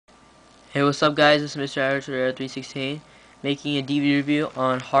Hey, what's up, guys? This is Mr. Editor 316 making a DVD review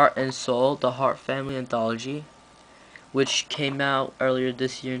on Heart and Soul, the Hart Family Anthology, which came out earlier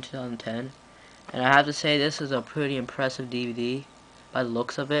this year in 2010. And I have to say, this is a pretty impressive DVD by the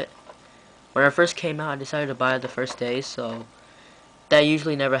looks of it. When it first came out, I decided to buy it the first day, so that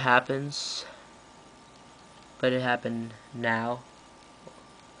usually never happens, but it happened now.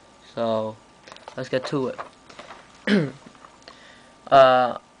 So let's get to it.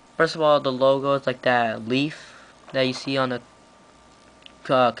 uh, First of all, the logo is like that leaf that you see on the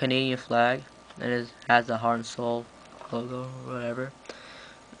Canadian flag, and it has the Heart and Soul logo or whatever.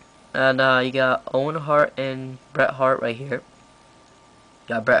 And you got Owen Hart and Bret Hart right here.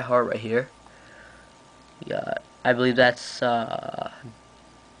 You got Bret Hart right here. You got, I believe that's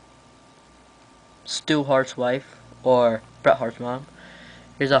Stu Hart's wife or Bret Hart's mom.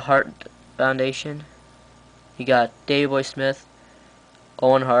 Here's a Hart Foundation. You got Davey Boy Smith,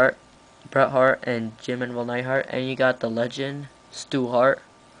 Owen Hart, Bret Hart, and Jim and Will Neidhart, and you got the legend Stu Hart.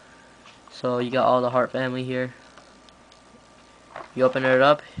 So you got all the Hart family here. You open it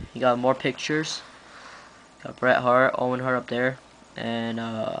up, you got more pictures. Got Bret Hart, Owen Hart up there, and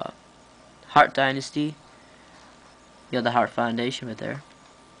Hart Dynasty. You got the Hart Foundation right there.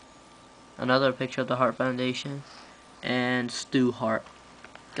 Another picture of the Hart Foundation, and Stu Hart.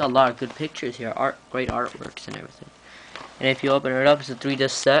 Got a lot of good pictures here, great artworks and everything. And if you open it up, it's a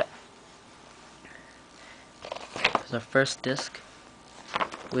 3-disc set. It's the first disc,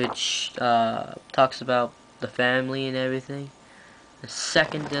 which talks about the family and everything. The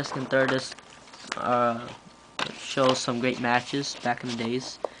second disc and third disc shows some great matches back in the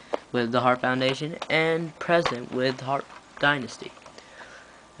days with the Hart Foundation, and present with Hart Dynasty.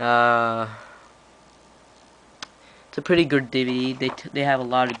 It's a pretty good DVD. They have a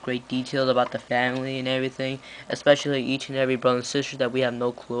lot of great details about the family and everything, especially each and every brother and sister that we have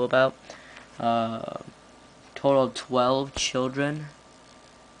no clue about. Total of 12 children.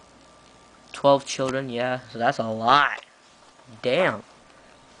 12 children, yeah, so that's a lot. Damn.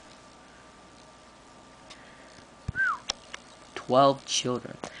 12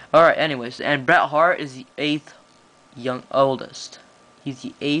 children. Alright, anyways, and Bret Hart is the 8th oldest. He's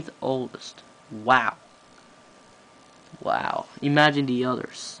the 8th oldest. Wow. Wow. Imagine the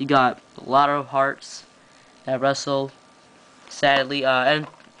others. You got a lot of Harts that wrestle, sadly, and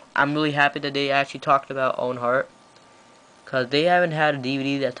I'm really happy that they actually talked about Owen Hart, because they haven't had a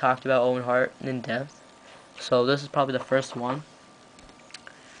DVD that talked about Owen Hart in depth. So this is probably the first one.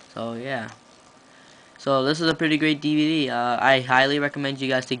 So yeah. So this is a pretty great DVD. I highly recommend you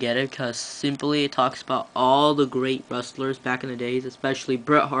guys to get it, because simply it talks about all the great wrestlers back in the days, especially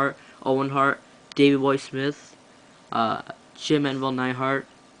Bret Hart, Owen Hart, Davey Boy Smith, Jim and Will Neidhart.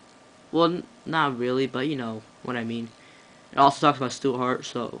 Well, not really, but you know what I mean. It also talks about Stu Hart,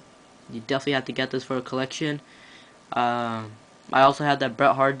 so you definitely have to get this for a collection. I also have that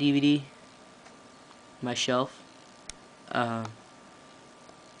Bret Hart DVD on my shelf.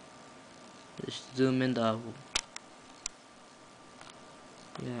 Just zoom in the,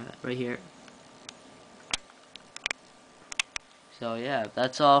 yeah, right here. So yeah,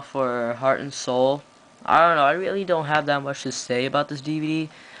 that's all for Heart and Soul. I don't know, I really don't have that much to say about this DVD.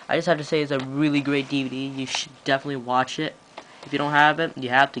 I just have to say it's a really great DVD. You should definitely watch it. If you don't have it, you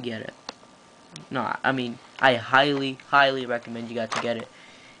have to get it. No, I mean, I highly, highly recommend you guys to get it.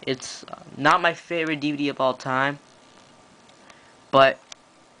 It's not my favorite DVD of all time, but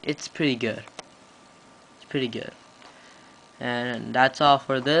it's pretty good. It's pretty good. And that's all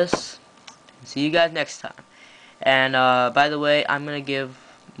for this. See you guys next time. And by the way, I'm gonna give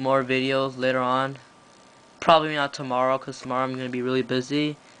more videos later on. Probably not tomorrow, because tomorrow I'm gonna be really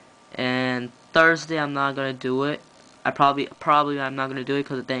busy. And Thursday I'm not gonna do it. Probably I'm not gonna do it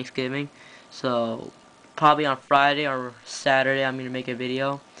because of Thanksgiving. So probably on Friday or Saturday I'm gonna make a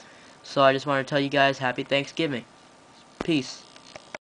video. So I just want to tell you guys happy Thanksgiving. Peace.